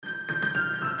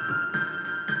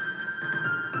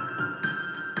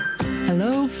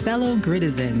Hello, fellow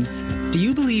Gritizens. Do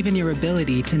you believe in your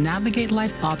ability to navigate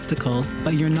life's obstacles,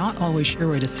 but you're not always sure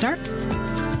where to start?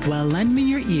 Well, lend me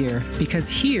your ear, because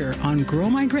here on Grow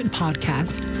My Grit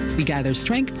podcast, we gather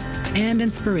strength and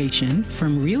inspiration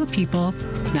from real people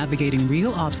navigating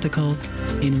real obstacles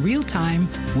in real time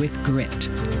with grit.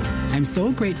 I'm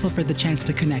so grateful for the chance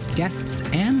to connect guests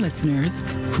and listeners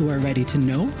who are ready to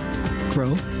know,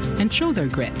 grow, and show their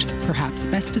grit, perhaps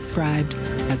best described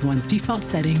as one's default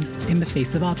settings in the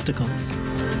face of obstacles.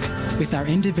 With our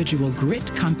individual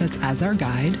grit compass as our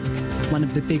guide, one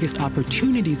of the biggest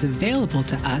opportunities available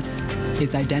to us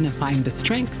is identifying the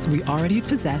strengths we already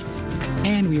possess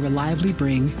and we reliably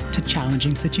bring to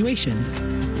challenging situations.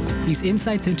 These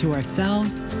insights into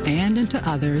ourselves and into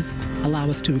others allow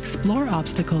us to explore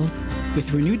obstacles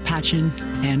with renewed passion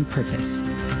and purpose.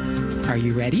 Are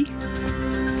you ready?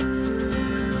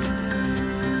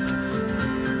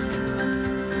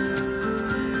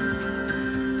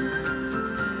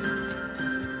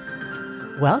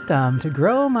 Welcome to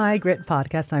Grow My Grit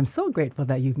podcast. I'm so grateful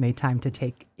that you've made time to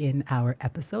take in our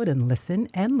episode and listen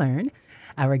and learn.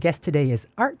 Our guest today is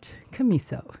Art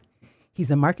Camiso.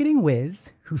 He's a marketing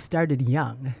whiz who started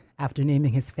young after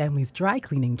naming his family's dry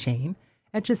cleaning chain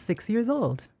at just 6 years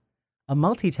old. A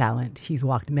multi-talent, he's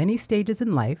walked many stages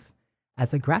in life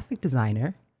as a graphic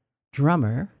designer,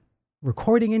 drummer,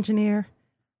 recording engineer,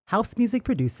 house music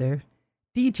producer,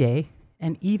 DJ,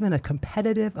 and even a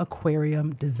competitive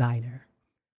aquarium designer.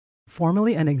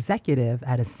 Formerly an executive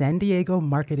at a San Diego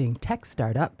marketing tech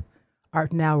startup,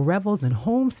 Art now revels in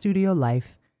home studio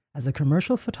life as a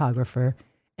commercial photographer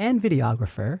and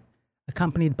videographer,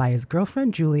 accompanied by his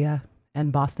girlfriend Julia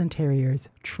and Boston Terriers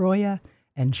Troya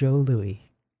and Joe Louis.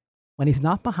 When he's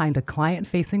not behind a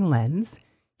client-facing lens,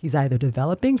 he's either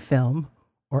developing film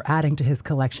or adding to his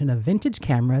collection of vintage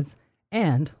cameras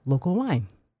and local wine.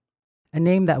 A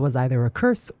name that was either a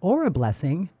curse or a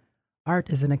blessing,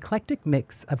 Art is an eclectic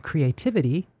mix of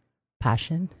creativity,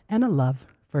 passion, and a love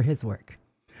for his work.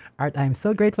 Art, I'm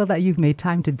so grateful that you've made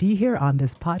time to be here on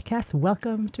this podcast.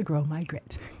 Welcome to Grow My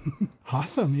Grit.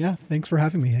 Awesome. Yeah. Thanks for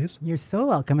having me, Hayes. You're so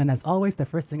welcome. And as always, the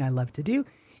first thing I love to do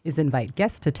is invite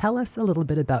guests to tell us a little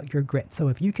bit about your grit. So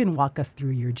if you can walk us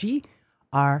through your G,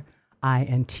 R, I,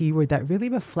 and T word that really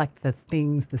reflect the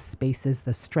things, the spaces,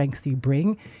 the strengths you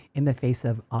bring in the face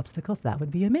of obstacles, that would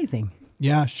be amazing.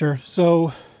 Yeah, sure.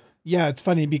 So yeah, it's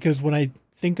funny because when I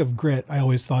think of grit, I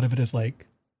always thought of it as like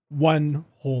one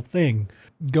whole thing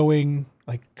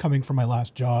coming from my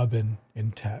last job in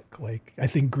tech. Like I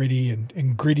think gritty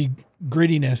and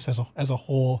grittiness as a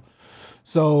whole.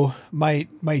 So my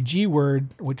G word,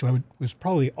 which was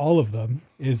probably all of them,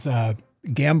 is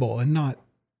gamble, and not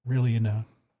really in a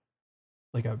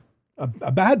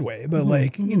bad way, but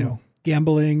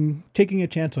gambling, taking a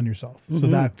chance on yourself. So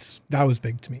that was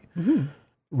big to me.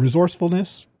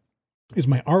 Resourcefulness is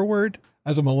my R word.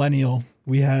 As a millennial,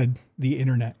 we had the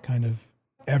internet kind of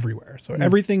everywhere. So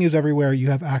everything is everywhere. You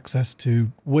have access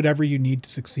to whatever you need to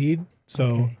succeed.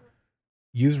 So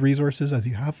use resources as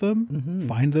you have them,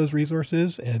 find those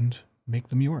resources and make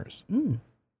them yours.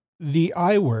 The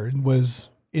I word was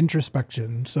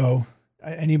introspection. So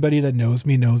anybody that knows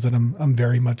me knows that I'm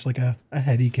very much like a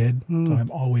heady kid. So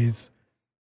I'm always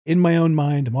in my own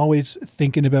mind. I'm always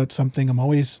thinking about something. I'm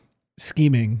always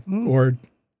scheming or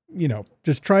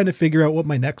just trying to figure out what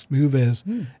my next move is.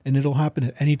 And it'll happen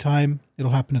at any time.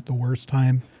 It'll happen at the worst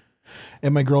time.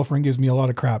 And my girlfriend gives me a lot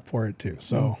of crap for it too.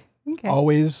 So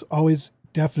always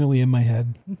definitely in my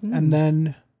head. And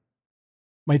then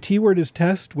my T word is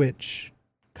test, which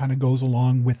kind of goes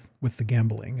along with the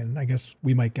gambling. And I guess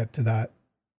we might get to that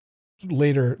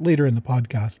later in the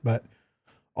podcast, but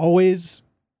always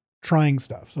trying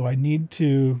stuff. So I need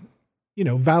to,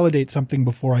 validate something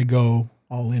before I go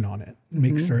all in on it.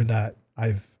 Make sure that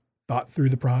I've thought through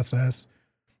the process,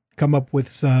 come up with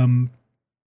some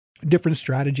different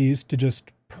strategies to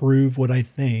just prove what I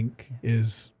think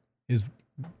is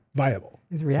viable.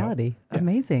 Is reality. So,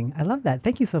 amazing. I love that.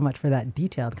 Thank you so much for that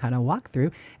detailed kind of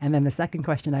walkthrough. And then the second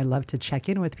question I love to check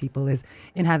in with people is,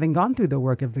 in having gone through the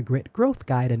work of the Grit Growth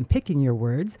Guide and picking your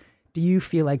words, do you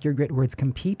feel like your grit words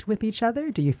compete with each other?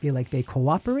 Do you feel like they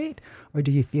cooperate, or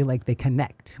do you feel like they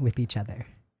connect with each other?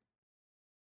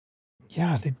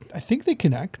 Yeah, I think they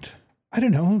connect. I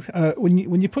don't know. When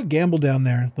you put gamble down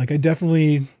there, like I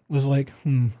definitely was like,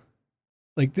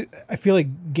 I feel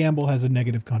like gamble has a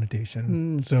negative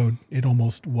connotation, so it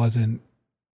almost wasn't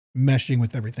meshing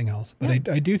with everything else. But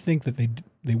I do think that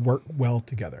they work well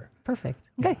together. Perfect.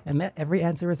 Okay. And every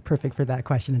answer is perfect for that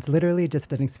question. It's literally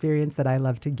just an experience that I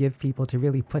love to give people to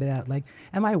really put it out. Like,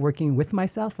 am I working with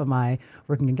myself? Am I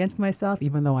working against myself?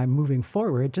 Even though I'm moving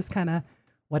forward, just kind of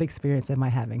What experience am I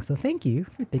having? So thank you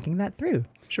for thinking that through.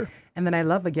 Sure. And then I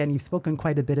love, again, you've spoken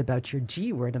quite a bit about your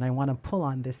G word, and I want to pull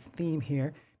on this theme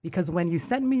here because when you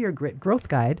sent me your grit growth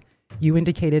guide, you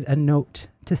indicated a note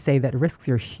to say that risks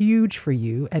are huge for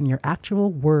you, and your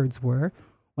actual words were,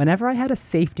 whenever I had a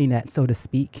safety net, so to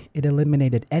speak, it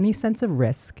eliminated any sense of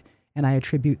risk, and I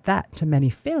attribute that to many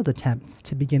failed attempts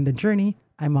to begin the journey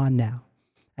I'm on now.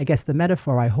 I guess the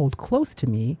metaphor I hold close to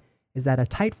me is that a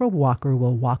tightrope walker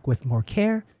will walk with more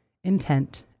care,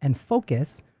 intent, and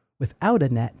focus without a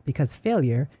net because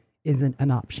failure isn't an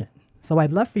option. So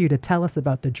I'd love for you to tell us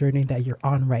about the journey that you're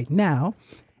on right now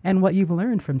and what you've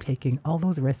learned from taking all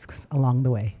those risks along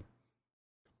the way.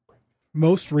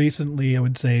 Most recently, I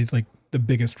would say like the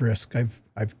biggest risk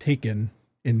I've taken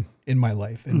in my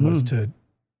life and was to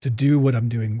do what I'm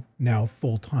doing now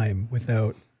full time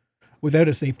without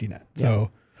a safety net. Yeah.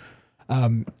 So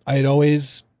I had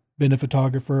always been a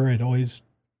photographer. I'd always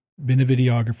been a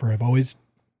videographer. I've always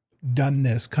done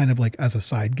this kind of like as a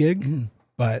side gig,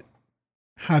 but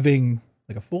having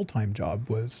like a full-time job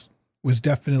was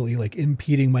definitely like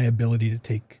impeding my ability to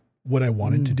take what I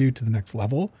wanted to do to the next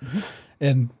level.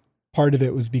 And part of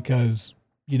it was because,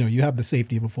 you know, you have the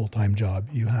safety of a full-time job,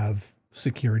 you have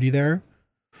security there,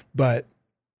 but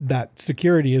that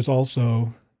security is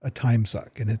also a time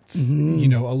suck. And it's, you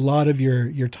know, a lot of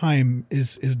your time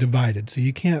is divided. So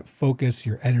you can't focus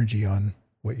your energy on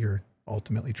what you're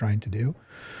ultimately trying to do.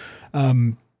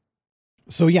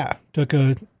 So yeah, took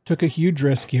a huge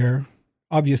risk here.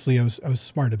 Obviously I was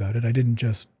smart about it. I didn't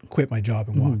just quit my job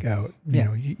and walk out. You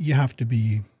know, you have to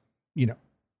be, you know,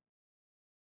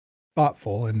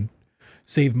 thoughtful and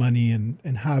save money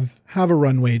and have a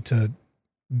runway to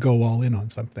go all in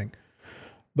on something.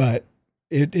 But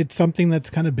it's something that's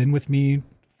kind of been with me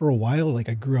for a while. Like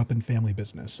I grew up in family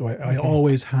business. So I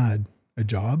always had a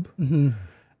job.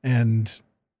 And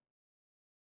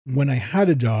when I had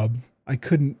a job, I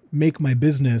couldn't make my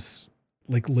business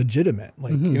like legitimate.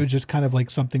 Like it was just kind of like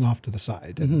something off to the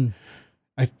side. And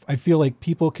I feel like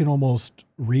people can almost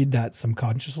read that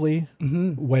subconsciously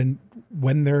when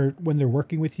they're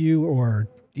working with you, or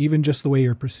even just the way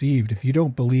you're perceived. If you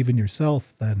don't believe in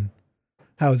yourself, then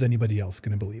how is anybody else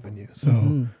going to believe in you?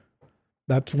 So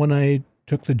that's when I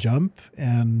took the jump,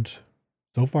 and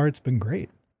so far it's been great.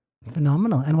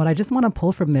 Phenomenal. And what I just want to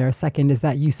pull from there a second is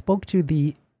that you spoke to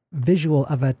the visual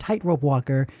of a tightrope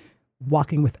walker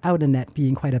walking without a net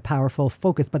being quite a powerful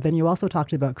focus, but then you also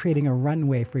talked about creating a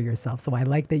runway for yourself. So I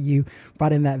like that you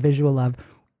brought in that visual of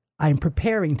I'm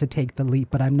preparing to take the leap,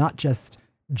 but I'm not just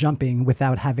jumping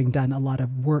without having done a lot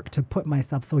of work to put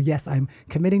myself. So yes, I'm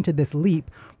committing to this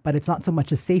leap, but it's not so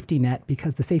much a safety net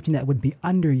because the safety net would be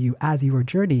under you as you were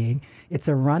journeying. It's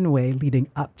a runway leading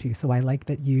up to. So I like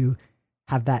that you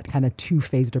have that kind of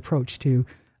two-phased approach to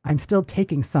I'm still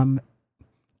taking some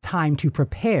time to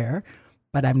prepare,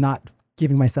 but I'm not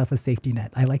giving myself a safety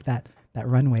net. I like that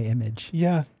runway image.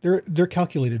 Yeah, they're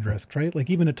calculated risks, right? Like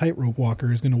even a tightrope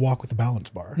walker is going to walk with a balance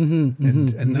bar,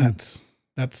 and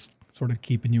that's sort of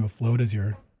keeping you afloat as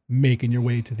you're making your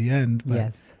way to the end. But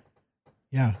yes.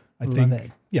 Yeah, I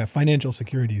think financial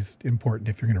security is important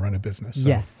if you're going to run a business. So.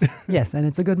 Yes. Yes. And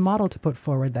it's a good model to put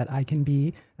forward that I can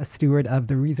be a steward of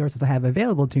the resources I have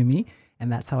available to me.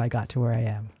 And that's how I got to where I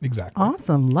am. Exactly.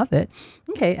 Awesome. Love it.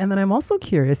 Okay. And then I'm also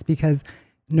curious because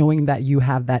knowing that you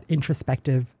have that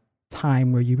introspective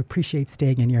time where you appreciate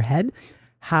staying in your head,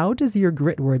 how does your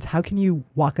grit words, how can you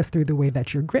walk us through the way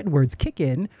that your grit words kick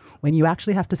in when you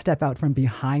actually have to step out from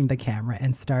behind the camera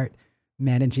and start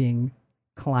managing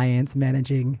clients,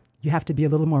 you have to be a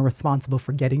little more responsible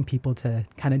for getting people to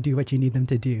kind of do what you need them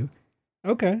to do.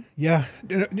 Okay. Yeah.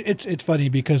 It's funny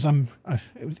because I'm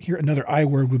here. Another I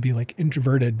word would be like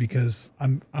introverted because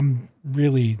I'm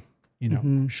really,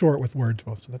 short with words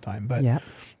most of the time. But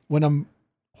when I'm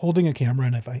holding a camera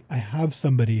and if I have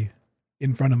somebody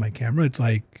in front of my camera, it's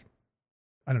like,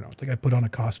 I don't know, it's like I put on a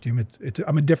costume.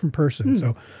 I'm a different person.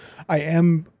 So I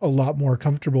am a lot more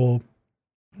comfortable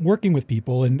working with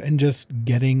people and just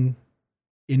getting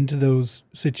into those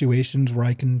situations where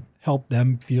I can help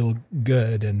them feel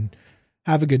good and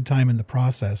have a good time in the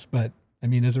process. But I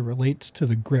mean, as it relates to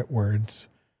the grit words,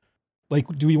 like,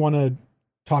 do we want to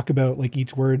talk about like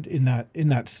each word in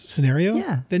that scenario?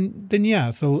 Yeah. Then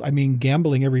yeah. So, I mean,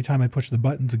 gambling, every time I push the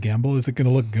button's a gamble. Is it going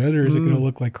to look good or is it going to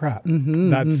look like crap?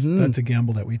 That's a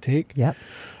gamble that we take. Yep.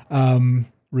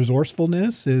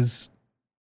 Resourcefulness is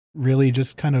really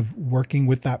just kind of working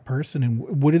with that person and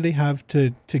what do they have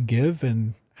to give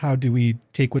and how do we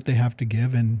take what they have to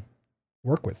give and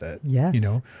work with it? Yes.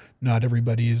 Not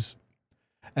everybody's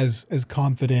as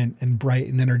confident and bright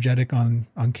and energetic on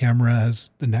camera as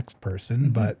the next person,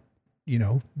 but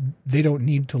they don't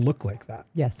need to look like that.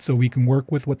 Yes. So we can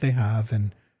work with what they have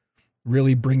and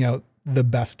really bring out the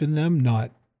best in them,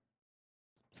 not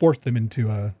force them into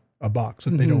a box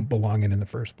that they don't belong in the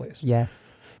first place.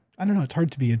 Yes. I don't know. It's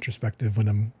hard to be introspective when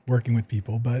I'm working with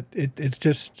people, but it's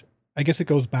just, I guess it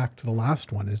goes back to the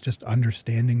last one, is just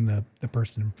understanding the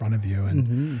person in front of you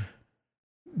and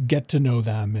get to know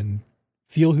them and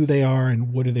feel who they are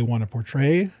and what do they want to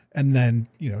portray. And then,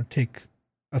 take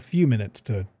a few minutes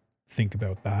to think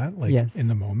about that. Like in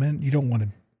the moment, you don't want to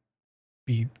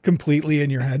be completely in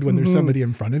your head when there's somebody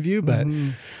in front of you. But,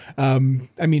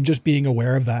 just being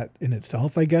aware of that in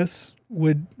itself, I guess,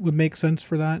 would make sense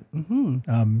for that.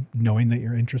 Knowing that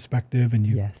you're introspective and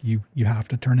you have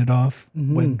to turn it off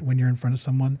when you're in front of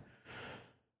someone.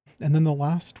 And then the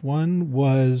last one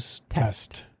was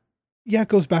test. Yeah, it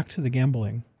goes back to the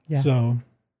gambling. Yeah. So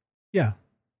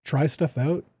try stuff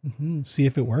out, see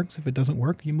if it works. If it doesn't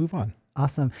work, you move on.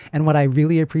 Awesome. And what I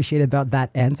really appreciate about that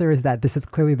answer is that this is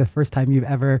clearly the first time you've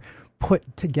ever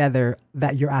put together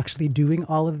that you're actually doing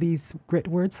all of these grit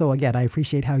words. So again, I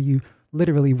appreciate how you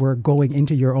literally were going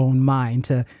into your own mind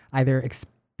to either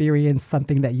experience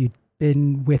something that you'd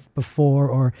been with before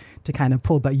or to kind of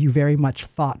pull, but you very much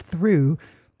thought through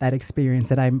that experience.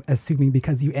 And I'm assuming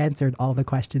because you answered all the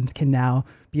questions can now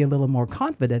be a little more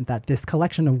confident that this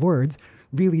collection of words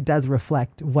really does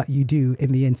reflect what you do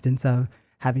in the instance of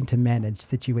having to manage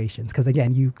situations. Because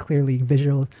again, you clearly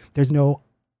there's no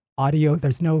audio,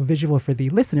 there's no visual for the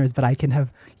listeners, but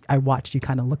I watched you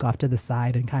kind of look off to the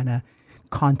side and kind of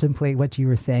contemplate what you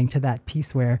were saying to that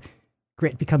piece where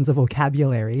grit becomes a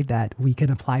vocabulary that we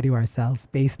can apply to ourselves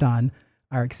based on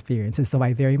our experiences. So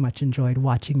I very much enjoyed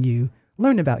watching you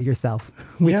learn about yourself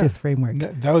with this framework.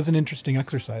 That was an interesting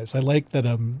exercise. I like that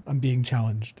I'm being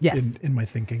challenged in my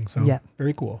thinking. So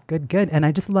very cool. Good. And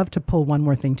I just love to pull one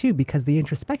more thing too, because the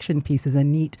introspection piece is a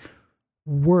neat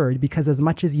word, because as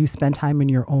much as you spend time in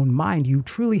your own mind, you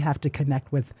truly have to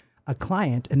connect with a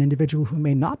client, an individual who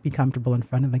may not be comfortable in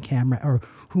front of the camera or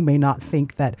who may not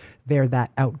think that they're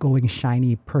that outgoing,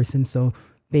 shiny person. So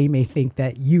they may think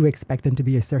that you expect them to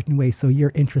be a certain way. So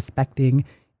you're introspecting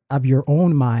of your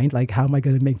own mind, like, how am I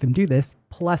going to make them do this?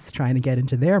 Plus trying to get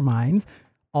into their minds,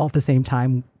 all at the same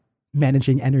time,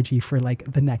 managing energy for like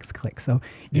the next click. So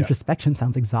introspection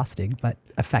sounds exhausting, but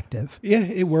effective. Yeah,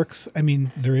 it works. I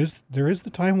mean, there is the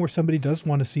time where somebody does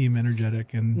want to seem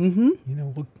energetic and,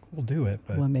 we'll do it.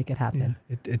 But we'll make it happen.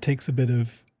 Yeah, it takes a bit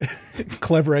of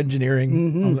clever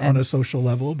engineering on a social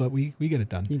level, but we get it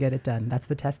done. You get it done. That's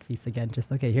the test piece again.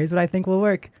 Just, okay, here's what I think will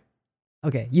work.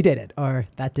 Okay, you did it. Or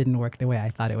that didn't work the way I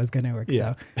thought it was going to work.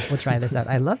 Yeah. So we'll try this out.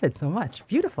 I love it so much.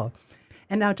 Beautiful.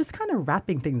 And now just kind of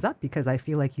wrapping things up, because I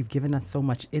feel like you've given us so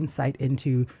much insight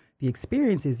into the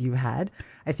experiences you've had.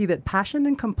 I see that passion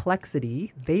and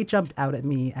complexity, they jumped out at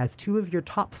me as two of your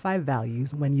top 5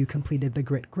 values when you completed the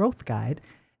Grit Growth Guide.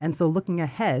 And so looking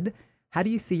ahead, how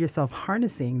do you see yourself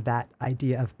harnessing that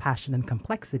idea of passion and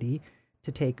complexity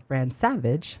to take Brand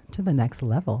Savage to the next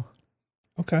level?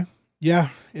 Okay. Yeah,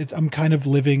 I'm kind of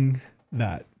living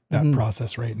that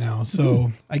process right now.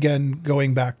 So again,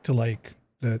 going back to like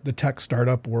the tech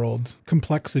startup world,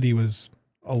 complexity was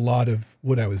a lot of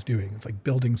what I was doing. It's like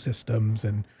building systems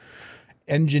and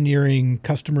engineering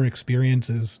customer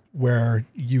experiences where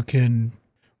you can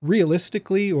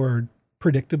realistically or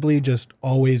predictably just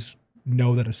always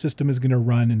know that a system is going to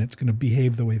run and it's going to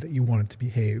behave the way that you want it to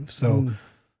behave. So,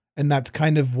 and that's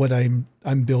kind of what I'm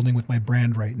building with my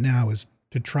brand right now, is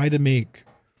to try to make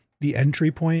the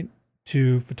entry point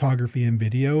to photography and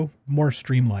video more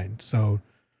streamlined. So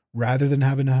rather than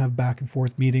having to have back and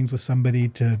forth meetings with somebody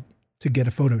to get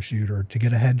a photo shoot or to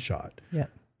get a headshot,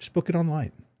 just book it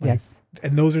online.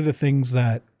 And those are the things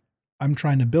that I'm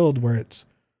trying to build, where it's,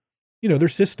 they're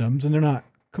systems and they're not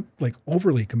like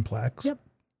overly complex,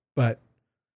 but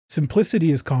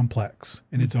simplicity is complex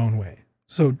in its own way.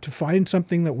 So to find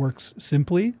something that works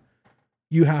simply,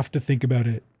 you have to think about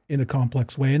it in a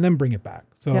complex way and then bring it back.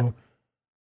 So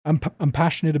I'm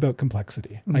passionate about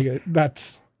complexity.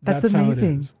 That's amazing. How it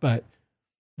is. But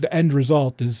the end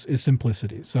result is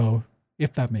simplicity. So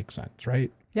if that makes sense,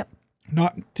 right? Yep.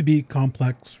 Not to be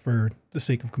complex for the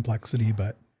sake of complexity,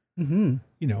 but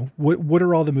what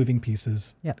are all the moving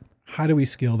pieces? Yep. How do we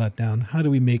scale that down? How do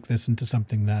we make this into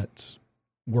something that's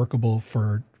workable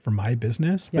for my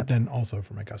business, but then also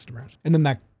for my customers? And then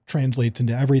that translates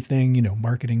into everything,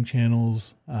 marketing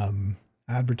channels,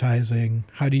 advertising.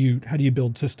 How do you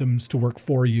build systems to work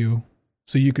for you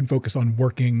so you can focus on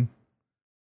working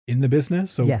in the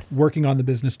business? So working on the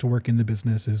business to work in the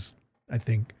business is, I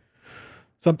think,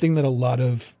 something that a lot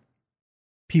of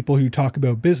people who talk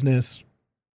about business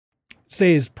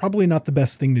say is probably not the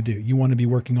best thing to do. You want to be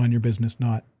working on your business,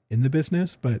 not in the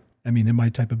business. But I mean, in my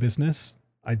type of business,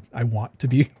 I want to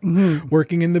be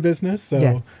working in the business. So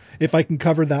Yes. if I can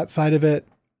cover that side of it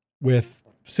with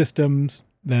systems,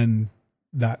 then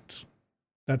that's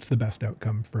the best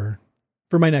outcome for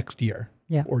my next year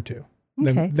or two.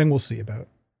 Okay. Then we'll see about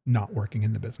not working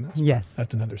in the business. Yes.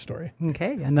 That's another story.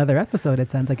 Okay, another episode. It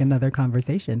sounds like another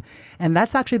conversation. And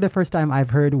that's actually the first time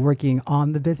I've heard working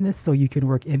on the business so you can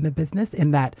work in the business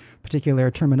in that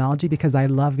particular terminology, because I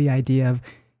love the idea of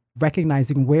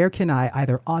recognizing where can I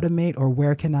either automate or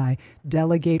where can I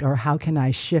delegate or how can I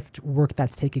shift work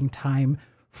that's taking time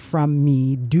from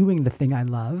me doing the thing I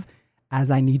love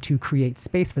as I need to create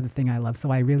space for the thing I love.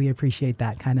 So I really appreciate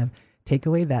that kind of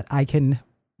takeaway that I can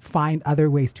find other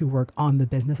ways to work on the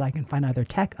business. I can find other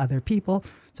tech, other people,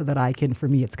 so that I can, for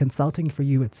me, it's consulting. For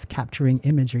you, it's capturing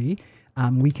imagery.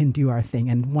 We can do our thing.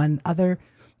 And one other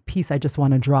piece I just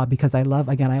want to draw, because I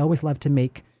always love to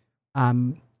make,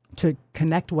 to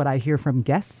connect what I hear from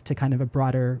guests to kind of a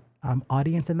broader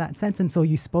audience in that sense. And so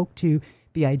you spoke to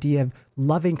the idea of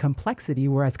loving complexity,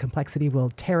 whereas complexity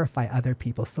will terrify other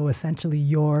people. So essentially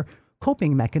your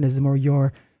coping mechanism or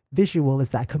your visual is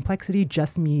that complexity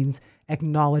just means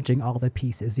acknowledging all the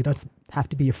pieces. You don't have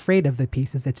to be afraid of the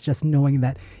pieces. It's just knowing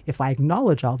that if I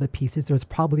acknowledge all the pieces, there's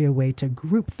probably a way to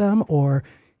group them or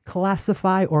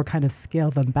classify or kind of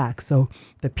scale them back. So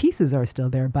the pieces are still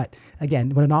there. But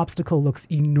again, when an obstacle looks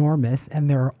enormous and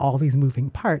there are all these moving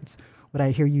parts, what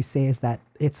I hear you say is that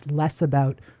it's less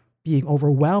about being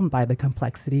overwhelmed by the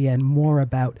complexity and more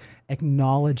about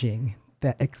acknowledging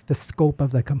the scope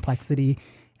of the complexity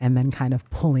and then kind of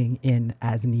pulling in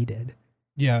as needed.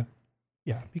 Yeah.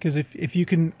 Yeah. Because if you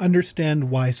can understand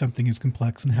why something is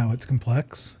complex and how it's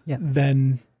complex,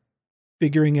 then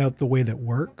figuring out the way that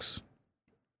works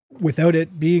without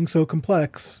it being so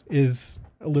complex is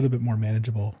a little bit more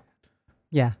manageable.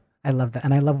 Yeah. I love that.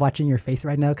 And I love watching your face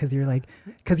right now because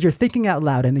you're thinking out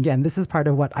loud. And again, this is part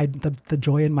of what the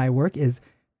joy in my work is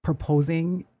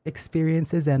proposing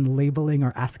experiences and labeling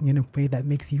or asking in a way that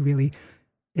makes you really,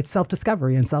 it's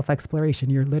self-discovery and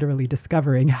self-exploration. You're literally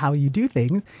discovering how you do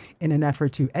things in an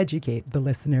effort to educate the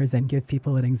listeners and give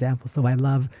people an example. So I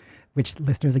love, which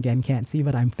listeners again can't see,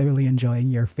 but I'm thoroughly enjoying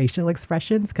your facial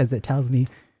expressions because it tells me,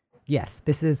 yes,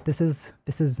 this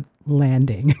is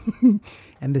landing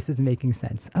and this is making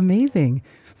sense. Amazing.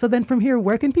 So then from here,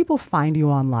 where can people find you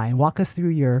online? Walk us through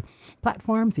your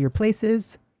platforms, your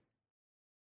places.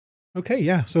 Okay,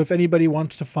 yeah. So if anybody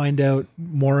wants to find out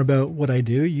more about what I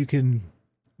do, you can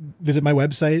visit my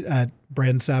website at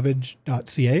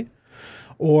brandsavage.ca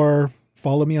or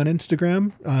follow me on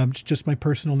Instagram. It's just my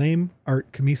personal name,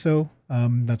 Art Commisso.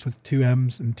 That's with 2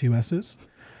 M's and 2 S's.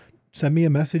 Send me a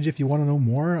message if you want to know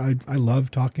more. I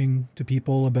love talking to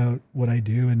people about what I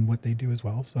do and what they do as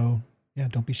well. So yeah,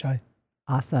 don't be shy.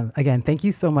 Awesome. Again, thank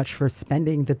you so much for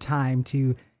spending the time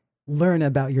to learn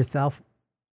about yourself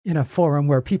in a forum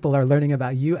where people are learning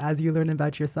about you as you learn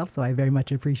about yourself. So I very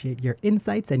much appreciate your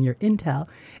insights and your intel,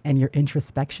 and your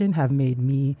introspection have made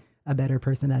me a better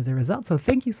person as a result. So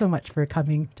thank you so much for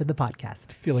coming to the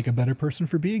podcast. I feel like a better person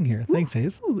for being here. Thanks,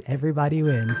 Hayes. Ooh, everybody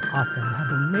wins. Awesome. Have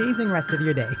an amazing rest of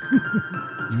your day.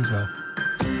 You as well.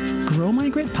 Grow My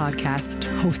Grit podcast,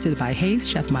 hosted by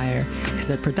Hayes Schepmeyer, is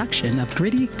a production of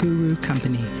Gritty Guru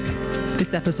Company.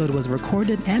 This episode was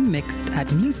recorded and mixed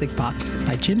at Music Box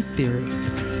by Jim Spiru.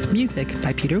 Music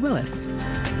by Peter Willis.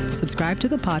 Subscribe to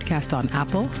the podcast on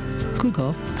Apple,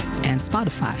 Google, and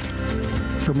Spotify.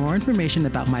 For more information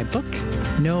about my book,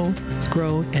 Know,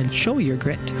 Grow, and Show Your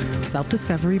Grit,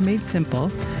 Self-Discovery Made Simple,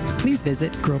 please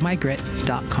visit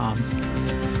growmygrit.com.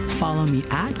 Follow me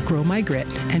at Grow My Grit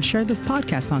and share this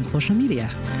podcast on social media.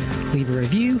 Leave a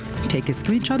review, take a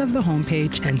screenshot of the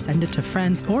homepage, and send it to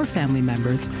friends or family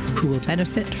members who will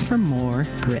benefit from more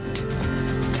grit.